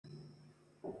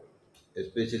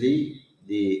especially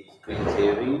the screen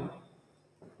saving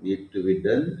need to be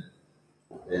done.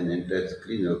 Then enter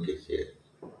screen. Okay,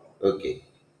 share. Okay.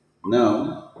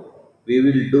 Now we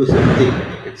will do something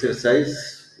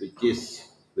exercise which is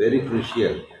very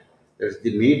crucial. That's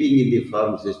the meeting in the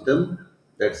farm system.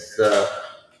 That's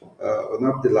one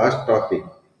of the last topic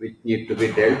which need to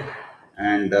be dealt.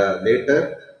 And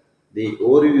later the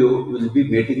overview will be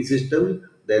mating system.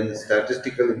 Then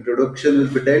statistical introduction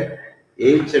will be dealt.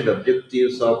 Aims and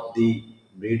objectives of the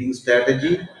breeding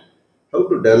strategy, how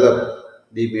to develop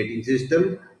the mating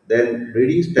system, then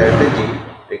breeding strategy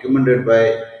recommended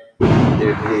by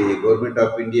the government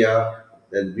of India,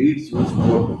 then breeds used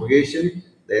for propagation,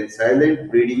 then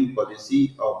silent breeding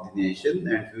policy of the nation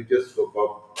and future scope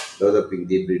of developing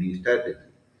the breeding strategy.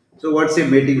 So what's a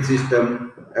mating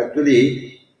system?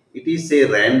 Actually, it is a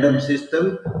random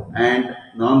system and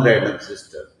non-random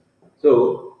system.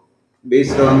 So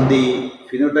based on the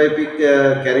phenotypic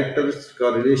characteristic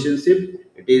or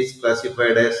relationship, it is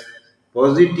classified as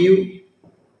positive.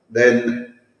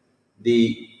 Then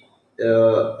the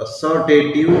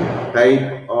assortative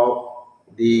type of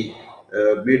the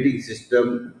mating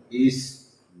system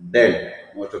is dead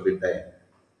most of the time.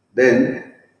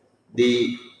 Then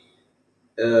the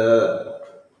uh,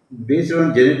 based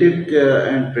on genetic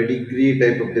and pedigree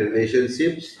type of the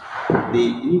relationships,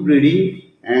 the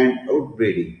inbreeding and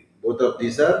outbreeding, both of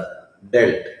these are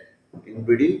dealt,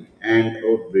 inbreeding and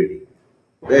outbreeding.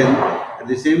 Then at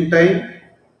the same time,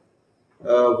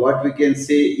 what we can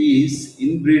say is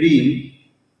inbreeding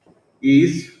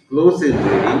is close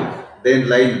inbreeding, then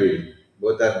line breeding.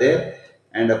 Both are there.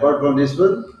 And apart from this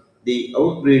one, the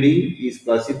outbreeding is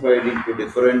classified into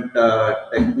different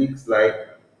techniques like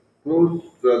close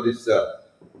this out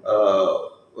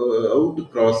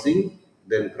crossing,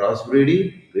 then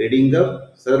crossbreeding, breeding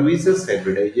up, services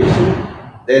hybridization,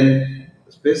 then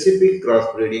specific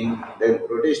crossbreeding, then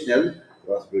rotational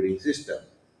crossbreeding system.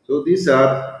 So these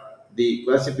are the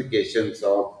classifications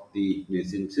of the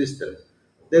mating system.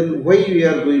 Then why we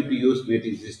are going to use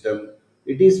mating system?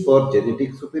 It is for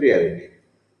genetic superiority.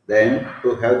 Then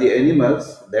to have the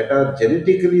animals that are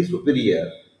genetically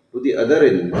superior to the other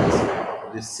animals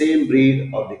of the same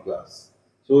breed of the class.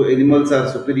 So animals are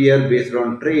superior based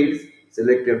on traits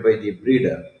selected by the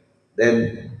breeder.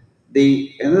 Then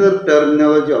the another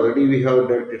terminology already we have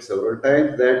dealt it several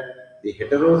times, that the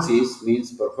heterosis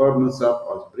means performance of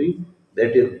offspring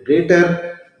that is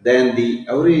greater than the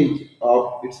average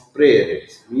of its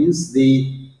parents. Means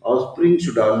the offspring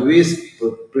should always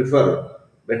prefer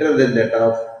better than that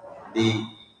of the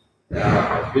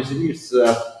especially its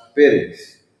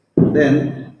parents.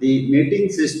 Then the mating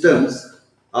systems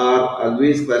are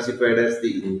always classified as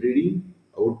the inbreeding,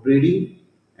 outbreeding,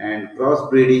 and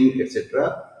crossbreeding,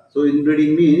 etc. So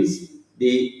inbreeding means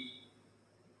the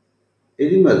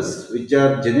animals which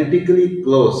are genetically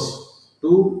close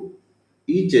to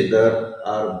each other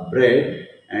are bred,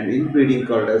 and inbreeding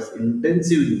called as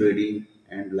intensive inbreeding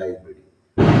and live breeding.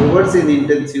 So what's an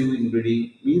intensive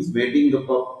inbreeding? Means mating up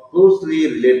of closely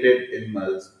related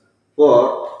animals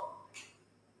for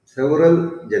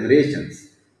several generations.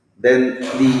 Then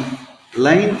the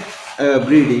line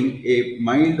breeding, a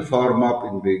mild form of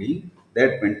inbreeding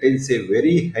that maintains a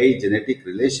very high genetic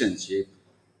relationship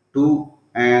to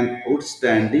an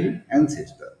outstanding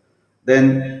ancestor.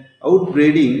 Then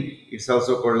outbreeding, it's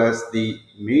also called as the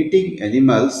mating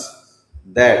animals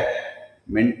that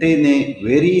maintain a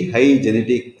very high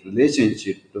genetic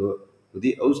relationship to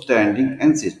the outstanding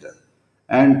ancestor.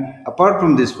 And apart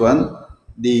from this one,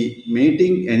 the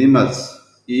mating animals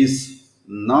is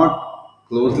not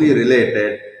closely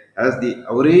related as the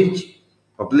average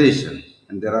population.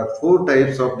 And there are four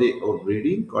types of the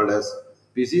outbreeding called as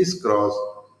species cross,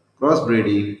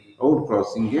 crossbreeding,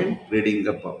 outcrossing, and breeding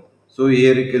up. So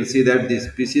here you can see that the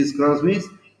species cross means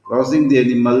crossing the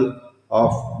animal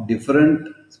of different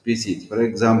species. For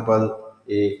example,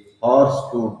 a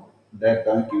horse to that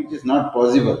donkey, which is not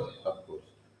possible, of course.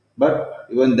 But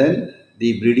even then,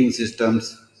 the breeding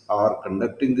systems are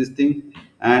conducting this thing,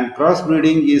 and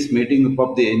crossbreeding is mating up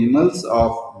of the animals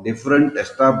of different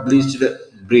established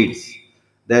breeds.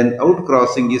 Then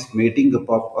outcrossing is mating up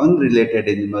of unrelated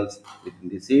animals within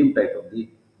the same type of the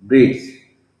breeds.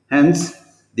 Hence,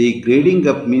 the grading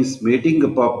up means mating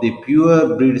up of the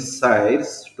pure breed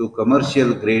sires to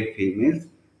commercial grade females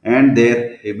and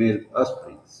their female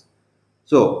offsprings.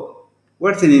 So,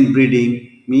 what's an inbreeding?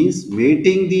 Means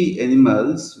mating the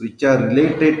animals which are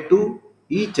related to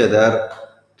each other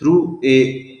through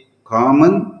a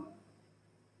common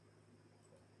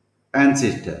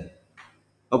ancestor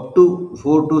up to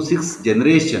 4 to 6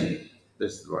 generation.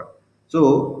 That's what.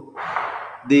 So,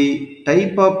 The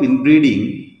type of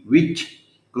inbreeding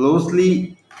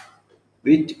closely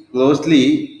which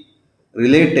closely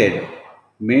related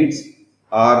mates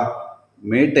are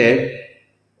mated.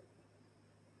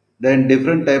 Then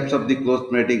different types of the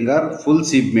close mating are full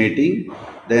sib mating,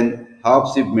 then half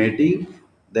sib mating,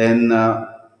 then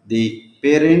the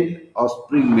parent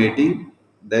offspring mating,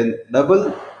 then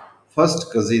double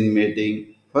first cousin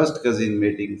mating,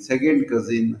 second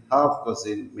cousin, half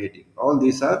cousin mating. All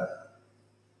these are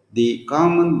the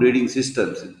common breeding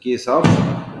systems in case of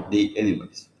the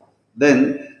animals.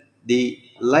 Then the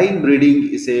line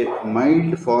breeding is a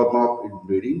mild form of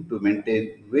inbreeding to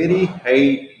maintain very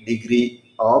high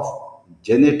degree of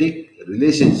genetic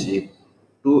relationship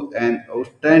to an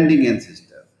outstanding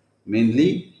ancestor,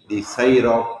 mainly the sire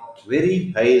of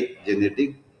very high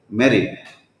genetic merit.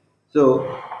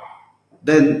 So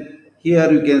then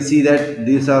here you can see that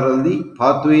these are all the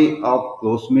pathway of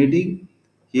close mating.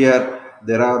 Here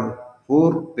there are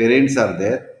four parents are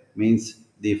there, means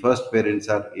the first parents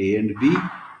are A and B,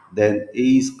 then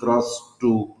A is crossed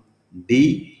to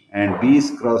D and B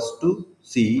is crossed to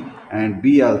C and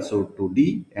B also to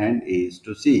D and A is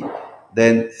to C.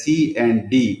 Then C and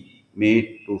D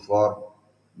made to form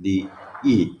the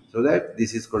E. So that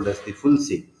this is called as the full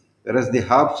seed. Whereas the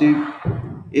half seed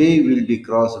A will be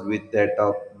crossed with that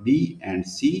of B and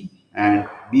C, and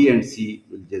B and C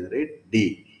will generate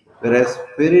D. Whereas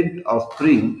parent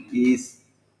offspring is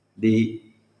the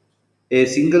a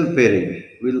single parent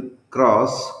will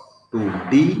cross to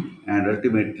D and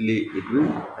ultimately it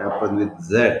will happen with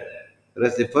Z.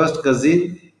 Whereas the first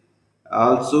cousin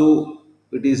also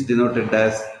it is denoted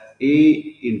as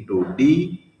A into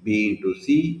D, B into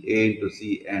C, A into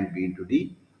C and B into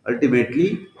D.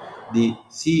 Ultimately the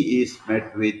C is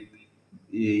met with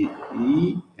E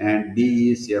and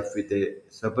D is F with a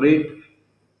separate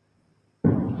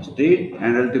state,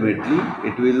 and ultimately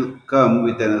it will come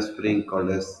with an offspring called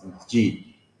as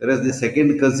G. Whereas the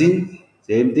second cousin,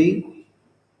 same thing,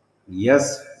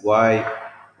 S, Y,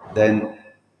 then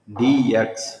D,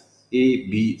 X, A,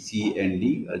 B, C, and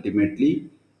D.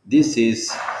 Ultimately, this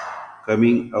is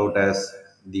coming out as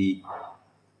the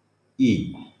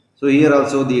E. So here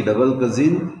also the double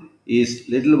cousin is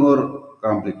little more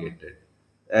complicated,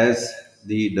 as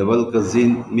the double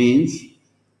cousin means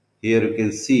here you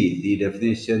can see the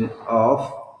definition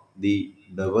of the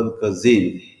double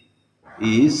cousin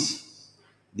is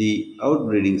the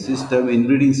outbreeding system,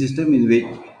 inbreeding system in which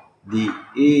the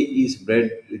A is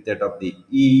bred with that of the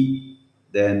E,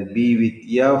 then B with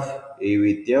F, A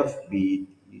with F, B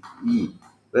with E.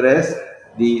 Whereas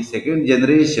the second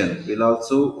generation will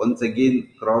also once again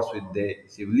cross with the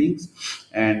siblings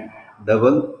and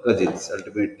double cousins,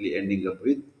 ultimately ending up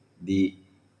with the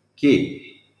K.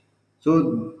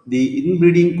 So the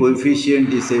inbreeding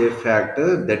coefficient is a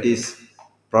factor that is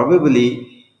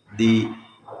probably the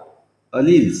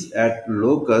alleles at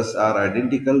locus are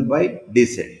identical by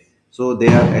descent. So they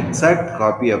are exact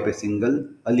copy of a single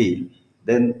allele.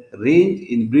 Then range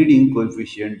in breeding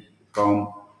coefficient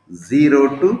from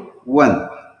 0 to 1.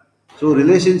 So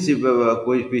relationship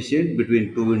coefficient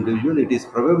between two individuals, it is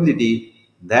probability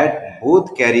that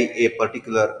both carry a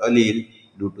particular allele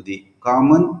due to the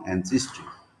common ancestry.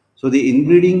 So the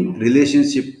inbreeding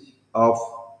relationship of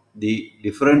the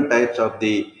different types of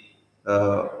the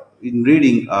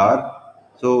inbreeding are,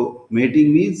 so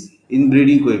mating means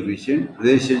inbreeding coefficient,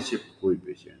 relationship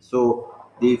coefficient. So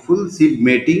the full sib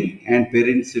mating and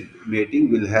parent sib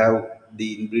mating will have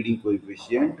the inbreeding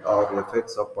coefficient or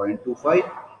fx of 0.25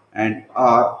 and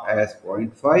r as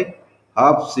 0.5.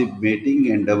 Half sib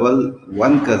mating and double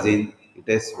one cousin it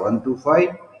is 1 to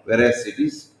 5, whereas it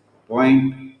is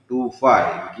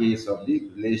 0.25 in case of the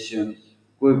relation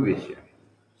coefficient.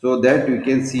 So that we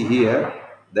can see here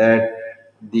that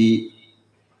the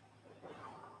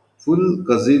full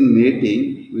cousin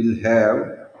mating will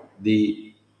have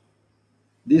the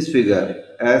this figure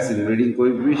as inbreeding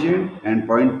coefficient and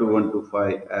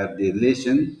 0.2125 as the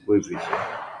relation coefficient.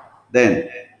 Then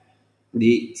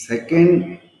the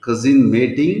second cousin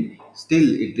mating still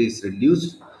it is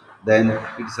reduced, then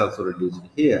it is also reduced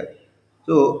here.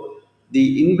 So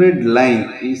the inbred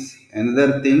line is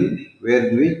another thing where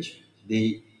in which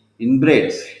the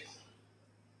inbreds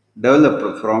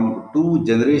developed from two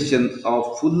generations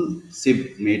of full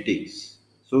sib matings.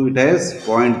 So it has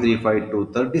 0.35 to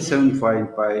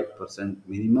 37.5%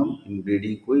 minimum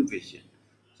inbreeding coefficient.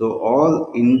 So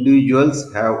all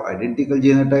individuals have identical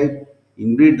genotype.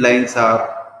 Inbreed lines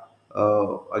are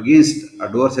against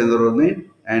adverse environment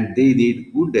and they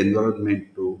need good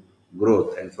environment to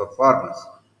growth and for farmers.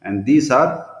 And these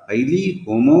are highly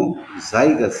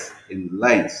homozygous in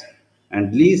lines.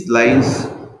 And these lines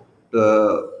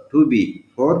 2b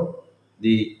for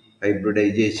the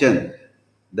hybridization.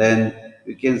 Then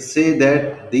we can say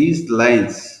that these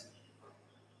lines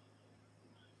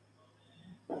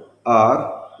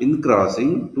are in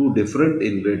crossing two different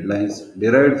inbred lines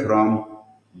derived from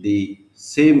the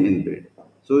same inbred.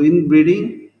 So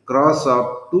inbreeding cross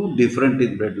of two different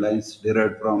inbred lines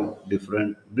derived from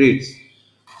different breeds.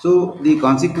 So the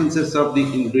consequences of the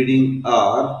inbreeding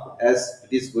are, as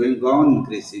it is going on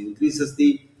increasing, increases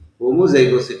the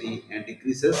homozygosity and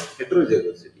decreases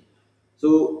heterozygosity.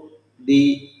 So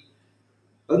the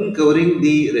uncovering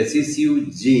the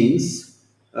recessive genes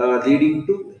leading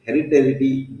to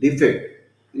hereditary defect,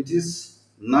 which is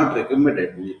not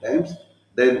recommended many times.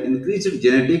 Then increased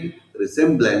genetic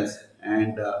resemblance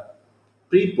and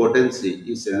prepotency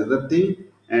is another thing,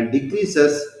 and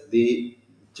decreases the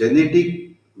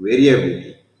genetic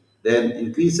variability. Then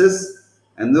increases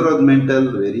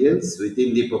environmental variance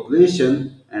within the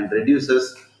population and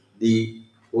reduces the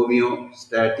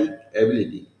homeostatic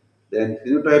ability. Then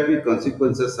phenotypic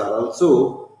consequences are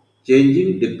also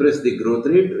changing, depress the growth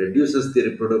rate, reduces the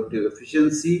reproductive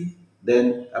efficiency,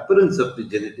 then appearance of the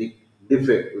genetic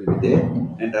defect will be there,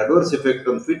 and adverse effect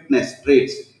on fitness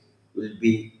traits will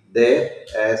be there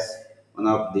as one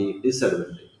of the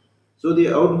disadvantages. So the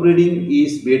outbreeding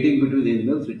is mating between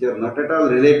animals which are not at all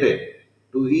related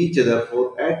to each other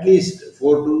for at least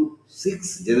 4 to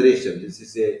 6 generations. This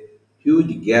is a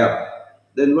huge gap.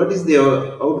 Then what is the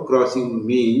outcrossing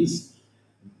means?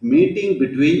 Mating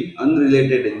between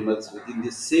unrelated animals within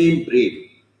the same breed.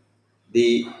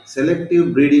 The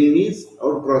selective breeding means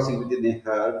outcrossing within a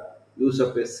herd, use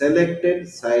of a selected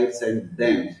sires and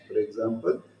dams. For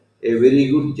example, a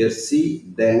very good Jersey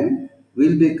dam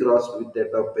will be crossed with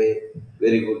that of a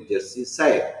very good Jersey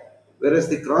sire. Whereas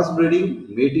the crossbreeding,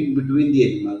 mating between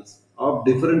the animals of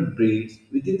different breeds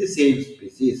within the same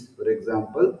species. For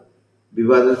example,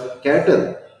 Vivadas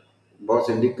cattle, Bos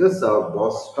indicus or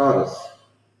Bos taurus.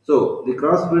 So the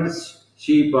crossbred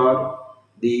sheep are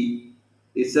the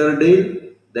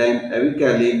Iserdale, then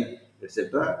Avicaline,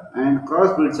 etc. And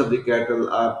crossbreeds of the cattle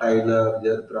are Tyler,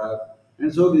 Jartra,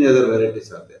 and so many other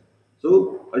varieties are there.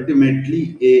 So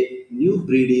ultimately, a new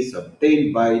breed is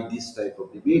obtained by this type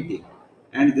of the mating.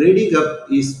 And grading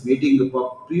up is mating up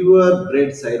of pure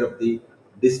bred side of the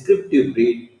descriptive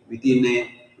breed within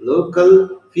a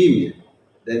local female.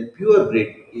 Then pure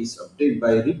breed is obtained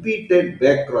by repeated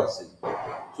back crossing.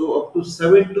 So up to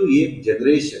 7 to 8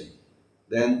 generation.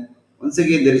 Then once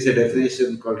again there is a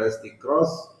definition called as the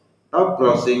top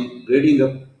crossing, grading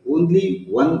up only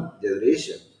one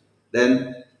generation.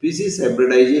 Then species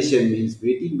hybridization means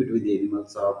mating between the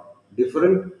animals of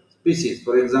different species.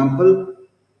 For example,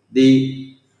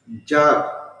 the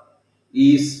jar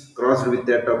is crossed with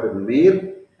that of a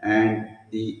mare, and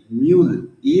the mule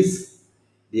is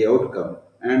the outcome.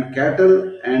 And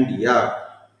cattle and yak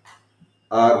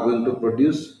are going to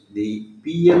produce the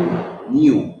PN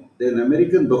new. Then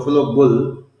American Buffalo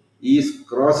Bull is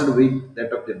crossed with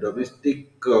that of the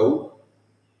domestic cow.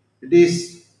 It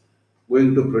is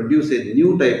going to produce a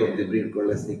new type of the breed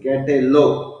called as the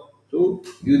Catalo. So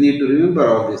you need to remember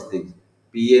all these things,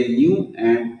 PNU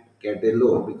and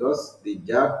Catalo, because the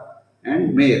Jack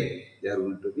and mare they are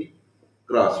going to be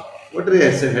crossed. What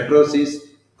is a heterosis?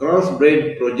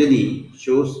 Crossbred progeny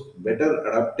shows better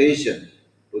adaptation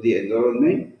to the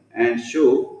environment and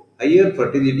show higher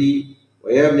fertility,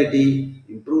 viability,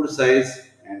 improved size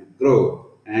and growth,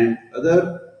 and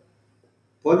other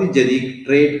polygenic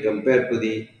trait compared to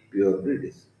the pure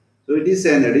breeds. So it is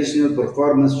an additional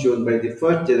performance shown by the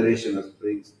first generation of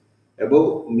springs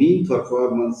above mean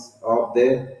performance of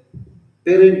their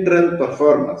parental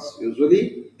performance.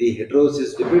 Usually the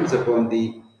heterosis depends upon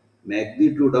the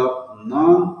magnitude of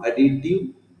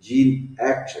non-additive gene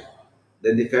action.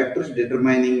 Then the factors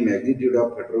determining magnitude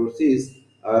of heterosis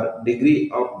are degree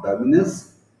of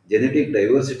dominance, genetic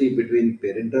diversity between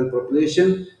parental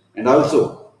population, and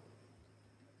also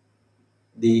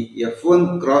the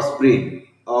F1 crossbreed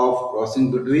of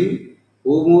crossing between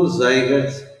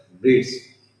homozygous breeds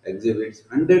exhibits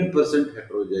 100%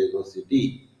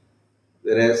 heterozygosity,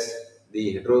 whereas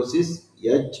the heterosis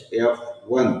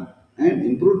HF1 and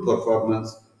improved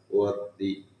performance over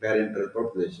the parental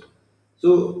population.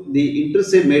 So the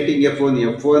interstate mating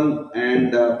F1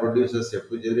 and produces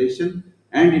F2 generation,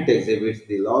 and it exhibits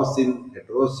the loss in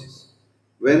heterosis.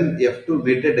 When F2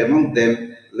 mated among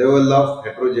them, level of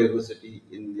heterozygosity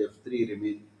in F3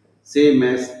 remain same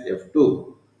as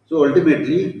F2. So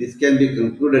ultimately, this can be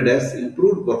concluded as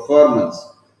improved performance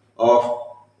of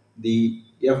the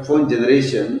F1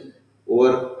 generation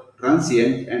over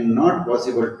transient and not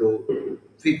possible to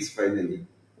fix finally.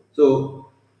 So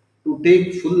To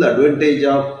take full advantage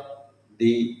of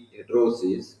the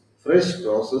heterosis, fresh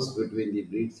crosses between the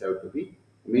breeds have to be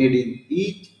made in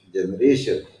each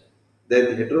generation.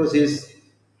 Then heterosis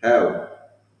have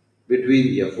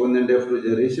between F1 and F2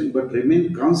 generation but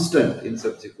remain constant in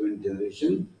subsequent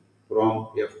generation from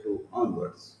F2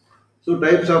 onwards. So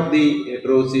types of the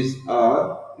heterosis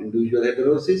are individual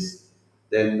heterosis,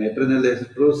 then maternal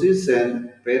heterosis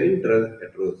and parental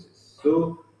heterosis.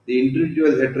 So the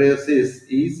individual heterosis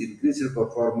is increased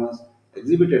performance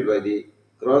exhibited by the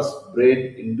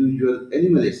crossbred individual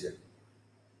animalism.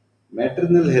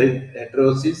 Maternal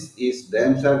heterosis is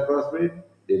dams-are crossbred.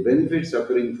 The benefits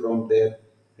occurring from their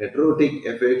heterotic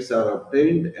effects are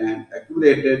obtained and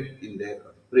accumulated in their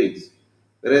breeds,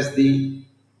 whereas the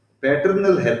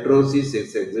paternal heterosis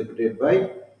is exhibited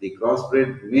by the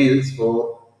crossbred males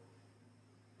for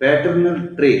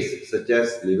paternal traits such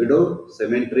as libido,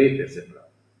 semen trait, etc.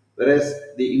 Whereas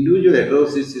the individual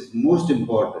heterosis is most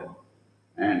important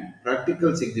and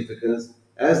practical significance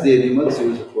as the animals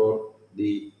used for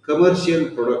the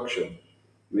commercial production,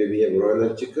 maybe a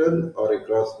broiler chicken or a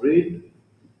crossbreed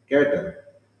cattle.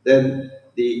 Then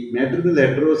the maternal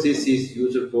heterosis is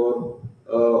used for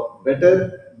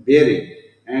better bearing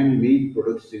and meat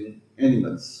producing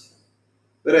animals.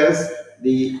 Whereas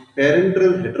the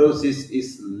parental heterosis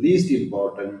is least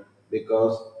important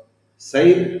because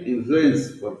side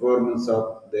influence performance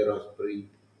of their offspring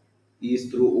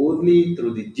is through only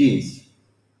through the genes.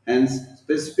 Hence,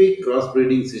 specific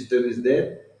crossbreeding system is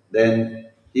there.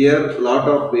 Then here lot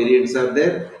of variants are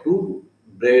there. Two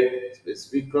bred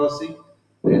specific crossing,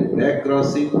 then back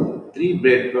crossing, three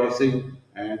bred crossing,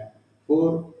 and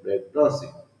four bred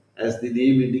crossing. As the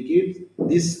name indicates,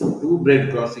 this two bred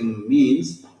crossing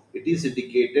means it is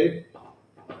indicated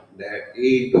that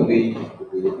A into B is equal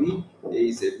to AB, A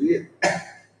is a male,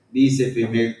 B is a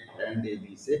female, and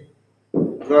AB is a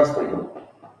crossbreed.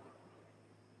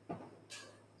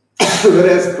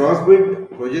 Whereas crossbreed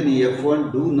progeny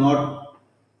F1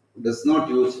 does not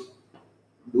use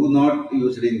do not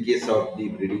use it in case of the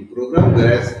breeding program,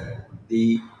 whereas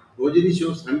the progeny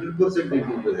shows 100%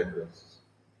 individual heterosis.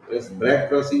 Whereas back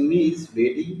crossing means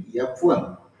waiting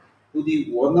F1 to the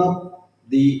one of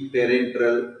the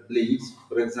parental bleeds,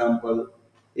 for example,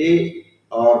 A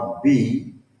or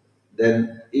B,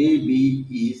 then A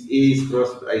is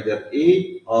crossed either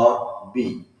A or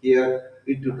B. Here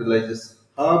it utilizes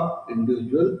half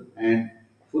individual and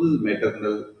full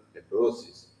maternal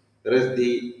heterosis. Whereas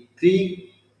the three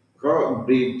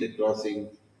breed crossing,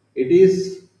 it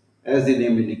is as the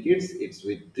name indicates, it's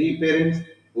with three parents,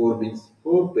 four means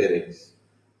four parents.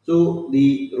 So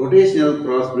the rotational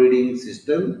crossbreeding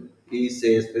system is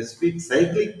a specific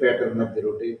cyclic pattern of the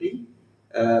rotating.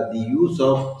 The use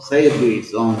of sire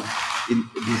breeds on in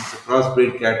these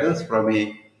crossbreed cattle from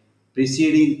a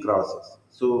preceding crosses.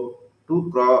 So two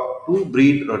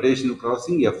breed rotational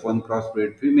crossing F1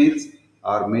 crossbred females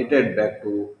are mated back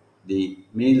to the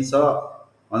males of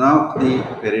one of the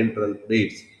parental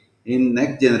breeds. In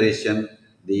next generation,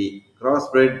 the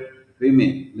crossbred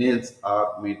female males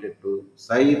are mated to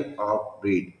sire of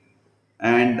breed.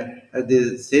 And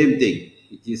the same thing,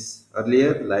 which is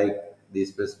earlier like the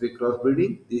specific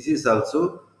crossbreeding, this is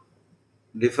also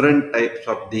different types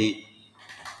of the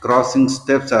crossing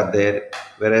steps are there,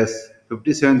 whereas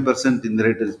 57%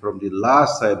 inheritance from the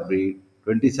last sire breed,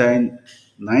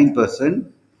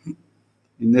 29%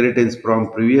 inheritance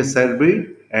from previous sire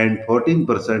breed, and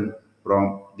 14%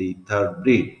 from the third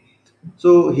breed.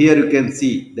 So here you can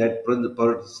see that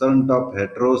percent of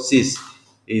heterosis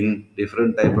in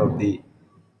different type of the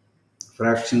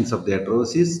fractions of the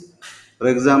heterosis. For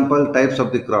example, types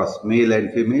of the cross, male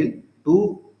and female,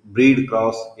 two breed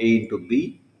cross A into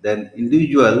B, then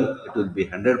individual it will be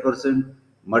 100%,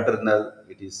 maternal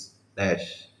it is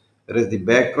dash. Whereas the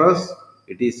back cross,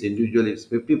 it is individual is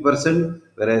 50%,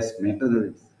 whereas maternal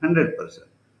is 100%.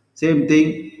 Same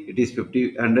thing, it is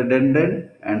 50,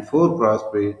 100 and 4 cross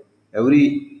breed,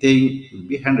 everything will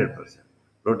be 100%.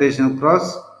 Rotational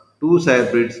cross, two sire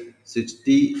breeds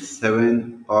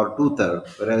 67 or two-third,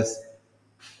 whereas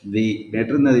the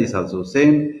maternal is also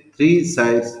same, three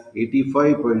sires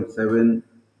 85.7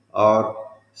 or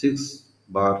 6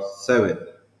 bar 7.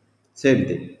 Same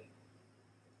thing.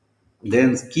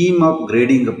 Then scheme of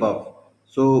grading above.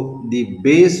 So the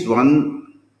base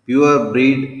one pure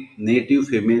breed native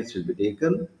females will be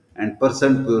taken and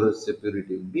percent pure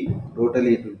purity will be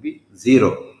totally it will be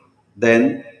 0.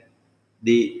 Then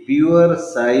the pure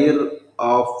sire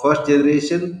of first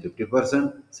generation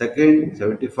 50%, second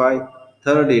 75,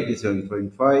 third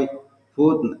 87.5,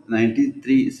 fourth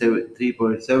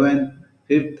 93.7,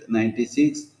 fifth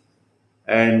 96,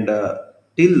 and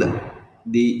till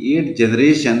the eighth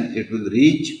generation, it will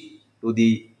reach to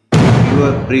the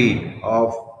pure breed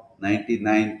of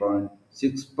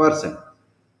 99.6%.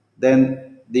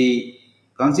 Then the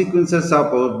consequences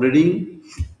of outbreeding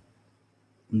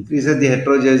increases the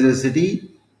heterogeneity,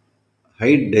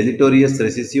 high deleterious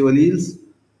recessive alleles.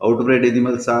 Outbred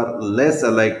animals are less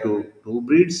alike to two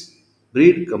breeds.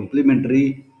 Breed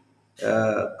complementary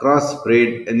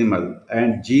crossbred animal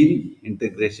and gene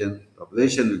integration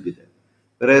population will be there.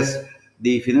 Whereas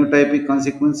the phenotypic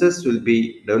consequences will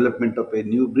be development of a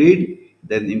new breed,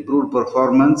 then improved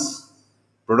performance,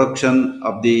 production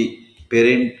of the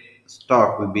parent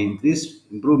stock will be increased,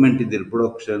 improvement in the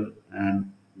reproduction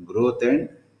and growth and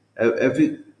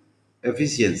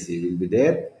efficiency will be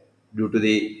there due to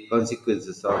the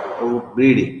consequences of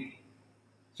outbreeding.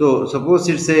 So suppose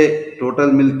it's a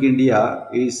total milk India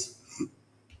is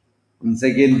once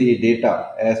again the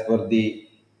data as per the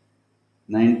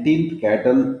 19th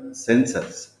cattle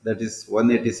census, that is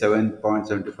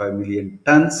 187.75 million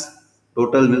tons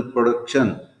total milk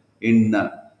production in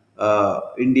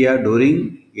India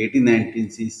during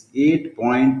 1819 is 8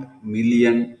 point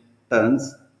million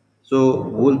tons. So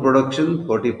wool production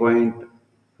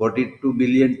 40.42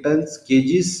 billion tons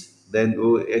kgs. Then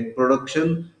egg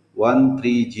production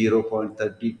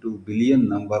 130.32 billion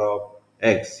number of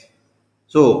eggs.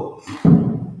 So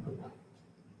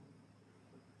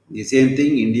the same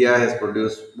thing, India has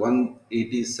produced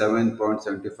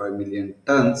 187.75 million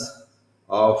tons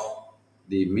of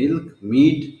the milk,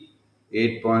 meat,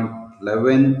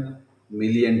 8.11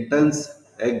 million tons,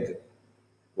 egg,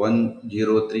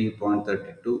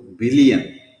 103.32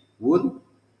 billion, wool,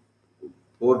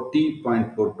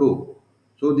 40.42.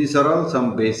 So these are all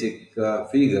some basic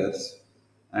figures,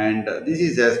 and this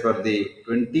is as per the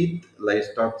 20th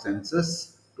livestock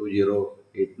census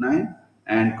 2089,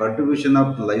 and contribution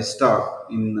of livestock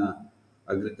in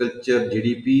agriculture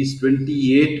GDP is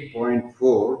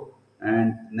 28.4,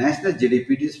 and national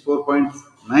GDP is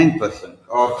 4.9%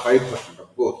 or 5%,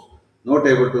 of course, not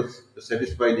able to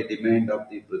satisfy the demand of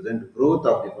the present growth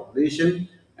of the population,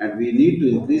 and we need to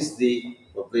increase the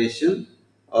population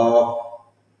of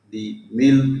the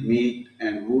milk, meat,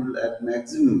 and wool at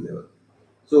maximum level.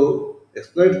 So,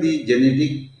 exploit the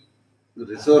genetic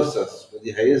resources to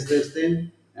the highest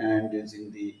extent and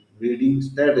using the breeding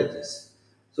strategies.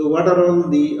 So, what are all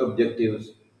the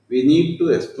objectives? We need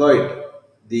to exploit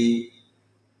the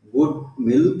good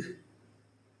milk,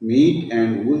 meat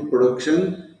and wool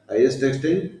production, highest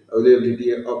extent,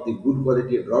 availability of the good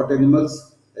quality draught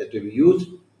animals has to be used,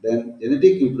 then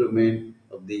genetic improvement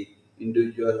of the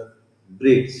individual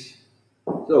breeds.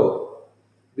 So,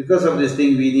 because of this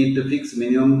thing, we need to fix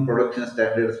minimum production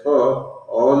standards for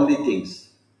all the things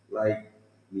like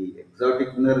the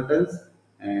exotic inheritance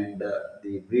and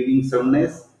the breeding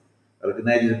soundness,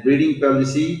 organized breeding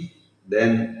policy,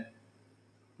 then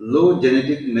low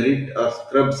genetic merit or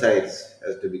scrub sites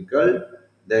has to be culled,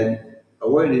 then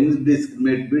avoid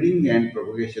indiscriminate breeding and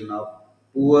propagation of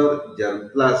poor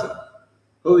germplasm.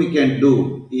 How we can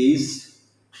do is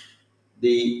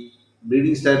the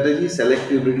breeding strategy,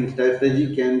 selective breeding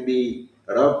strategy can be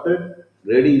adopted,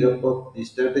 grading up of the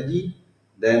strategy,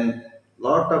 then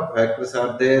lot of factors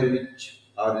are there which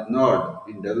are ignored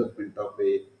in development of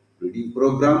a breeding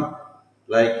program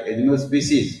like animal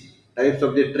species, types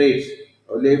of the traits,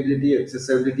 availability,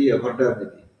 accessibility,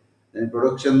 affordability, then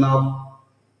production of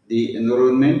the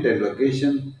environment and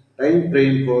location, time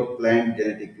frame for planned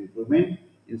genetic improvement,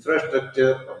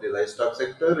 infrastructure of the livestock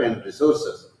sector and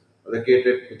resources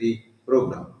allocated to the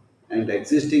program, and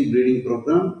existing breeding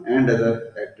program and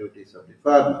other activities of the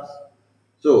farmers.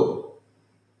 So,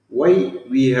 why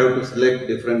we have to select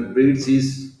different breeds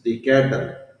is the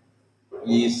cattle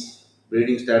is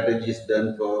breeding strategies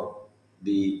done for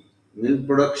the milk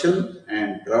production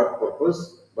and draught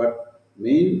purpose, but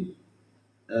main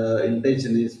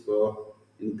intention is for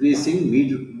increasing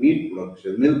meat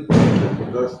production, milk production,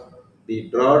 because the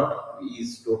drought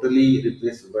is totally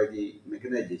replaced by the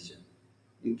mechanization.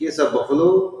 In case of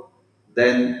buffalo,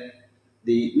 then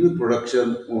the milk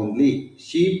production only.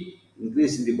 Sheep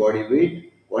increase in the body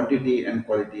weight, quantity and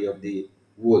quality of the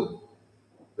wool,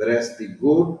 whereas the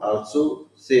goat also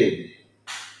same.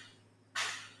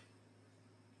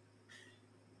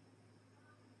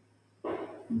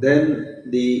 Then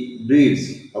the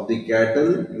breeds of the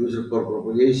cattle used for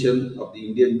propagation of the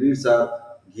Indian breeds are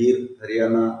Gir,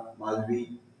 Haryana,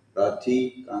 Malvi,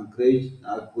 Rathi, Kankraj,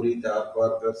 Nagpuri,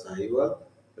 Tharparkar, Sahiwal,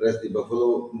 whereas the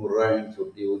buffalo, Murrah and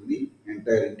Surti only,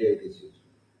 entire India it is used.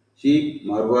 Sheep,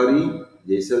 Marwari,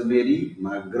 Jaisalmeri,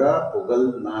 Magra,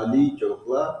 Pogal, Nali,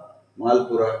 Chokla,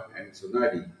 Malpura and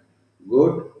Sonadi.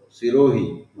 Goat,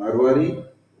 Sirohi, Marwari,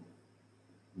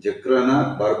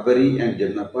 Jakrana, Barbary, and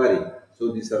Jannapari.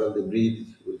 So these are all the breeds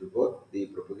used for the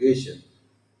propagation.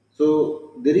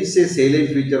 So there is a salient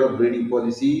feature of breeding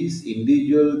policies.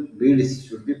 Individual breeds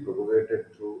should be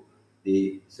propagated through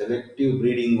the selective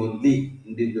breeding only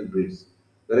individual breeds,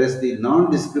 whereas the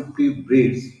non-descriptive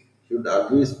breeds should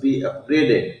always be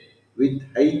upgraded with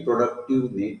high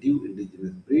productive native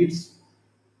indigenous breeds,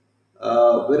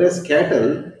 whereas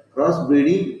cattle,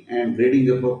 crossbreeding and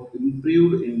breeding up of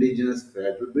improved indigenous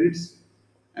cattle breeds,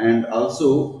 and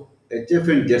also HF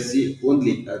and Jersey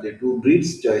only are the two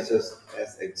breeds choices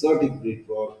as exotic breed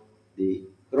for the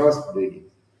crossbreeding.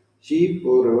 Sheep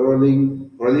or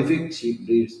rolling prolific sheep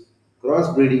breeds,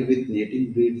 crossbreeding with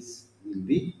native breeds will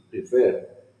be preferred,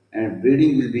 and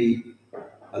breeding will be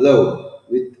allowed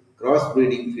with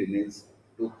crossbreeding females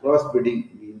to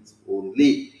crossbreeding means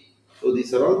only. So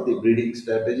these are all the breeding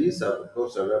strategies are of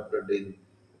course adopted in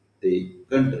the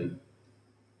country.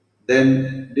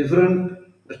 Then different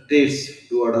states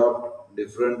to adopt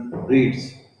different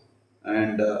breeds,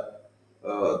 and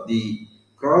the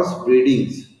cross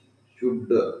breedings should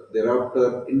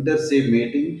thereafter interstate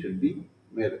mating should be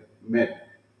met,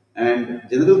 and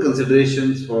general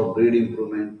considerations for breed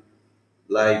improvement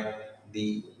like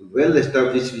the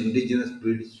well-established indigenous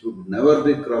breeds should never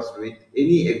be crossed with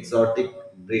any exotic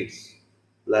breeds.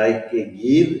 Like a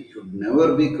Gir should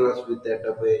never be crossed with that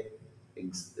of a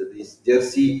this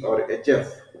Jersey or HF,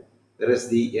 whereas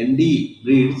the ND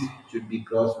breeds should be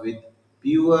crossed with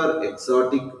pure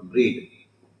exotic breed,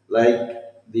 like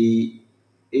the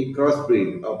a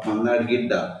crossbreed of Malnad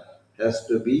Gidda has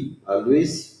to be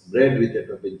always bred with that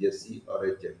of a Jersey or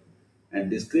HF, and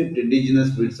discrete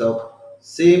indigenous breeds of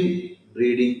same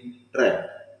breeding tract.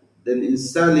 Then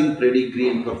installing pedigree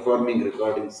and performing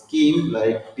recording scheme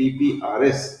like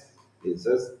PPRS is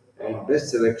us, and best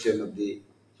selection of the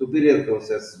superior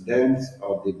courses, dams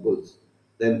or the bulls.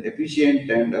 Then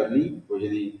efficient and early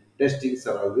progeny testings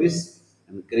are always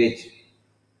encouraged.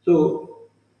 So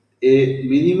a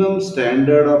minimum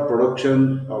standard of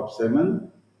production of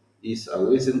semen is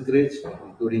always encouraged,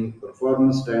 including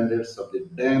performance standards of the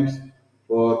dams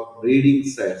for breeding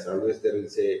sites. Always there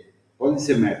is a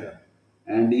policy matter,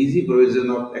 and easy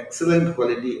provision of excellent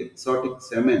quality exotic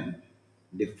semen.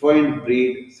 Defined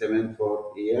breed semen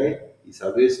for AI is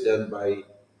always done by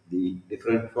the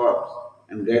different farms,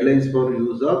 and guidelines for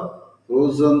use of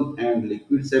frozen and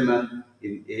liquid semen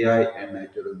in AI and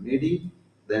natural mating.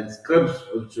 Then scrubs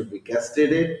should be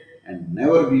castrated and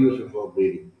never be used for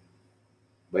breeding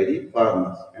by the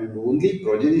farmers, and only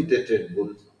progeny tested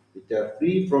bulls which are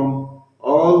free from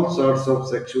all sorts of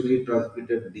sexually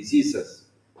transmitted diseases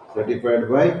certified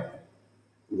by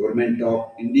Government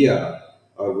of India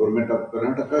or Government of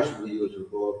Karnataka should be used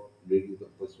for breeding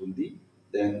purpose only.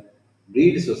 Then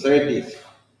breed societies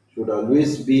should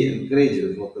always be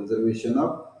encouraged for conservation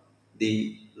of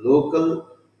the local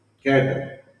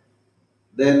cattle.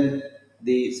 Then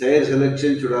the sire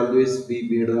selection should always be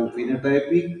made on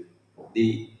phenotypic,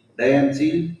 the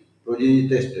diamond progeny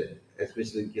tested,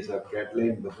 especially in case of cattle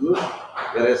and buffalo.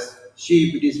 Whereas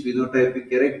sheep, it is phenotypic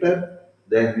character,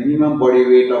 then minimum body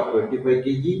weight of 25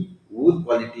 kg, wool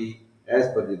quality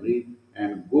as per the breed,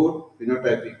 and goat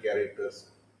phenotypic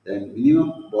characters, then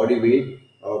minimum body weight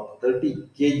of 30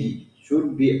 kg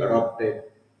should be adopted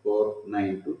for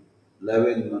 9 to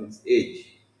 11 months age.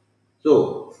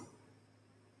 So,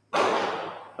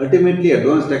 ultimately,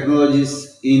 advanced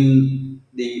technologies in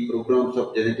the programs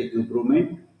of genetic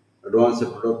improvement, advanced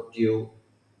productive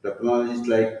technologies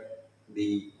like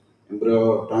the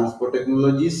embryo transport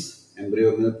technologies,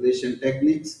 embryo manipulation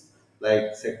techniques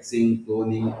like sexing,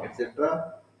 cloning,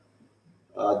 etc.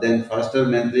 Then faster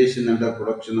manipulation under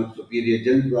production of superior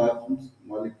gene platforms,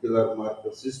 molecular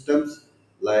marker systems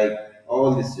like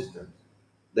all these systems.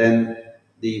 Then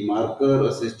the marker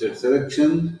assisted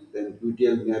selection, then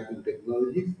QTL mapping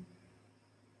technologies,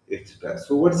 etc.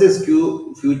 So, what's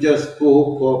the future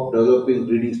scope of developing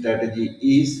breeding strategy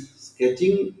is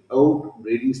sketching out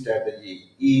breeding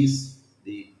strategy is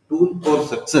the tool for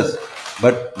success,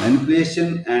 but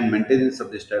manipulation and maintenance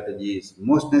of the strategy is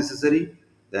most necessary.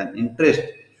 Then interest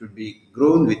should be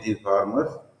grown within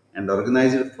farmers and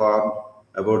organized farm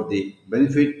about the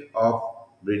benefit of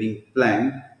breeding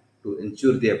plan to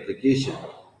ensure the application,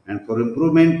 and for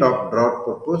improvement of drought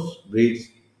purpose breeds.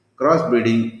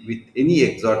 Crossbreeding with any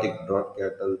exotic drought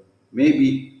cattle may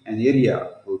be an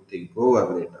area to think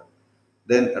over later.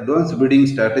 Then advanced breeding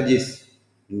strategies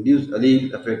induce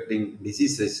allele affecting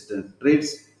disease resistant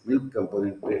traits, milk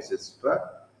component traits, etc.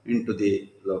 into the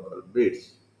local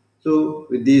breeds. So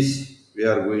with this we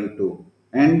are going to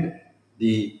end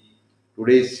the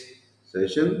today's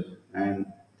session, and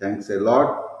thanks a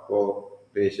lot for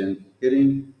patient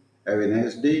hearing. Have a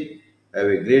nice day. Have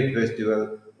a great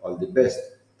festival. All the best.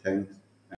 Thanks.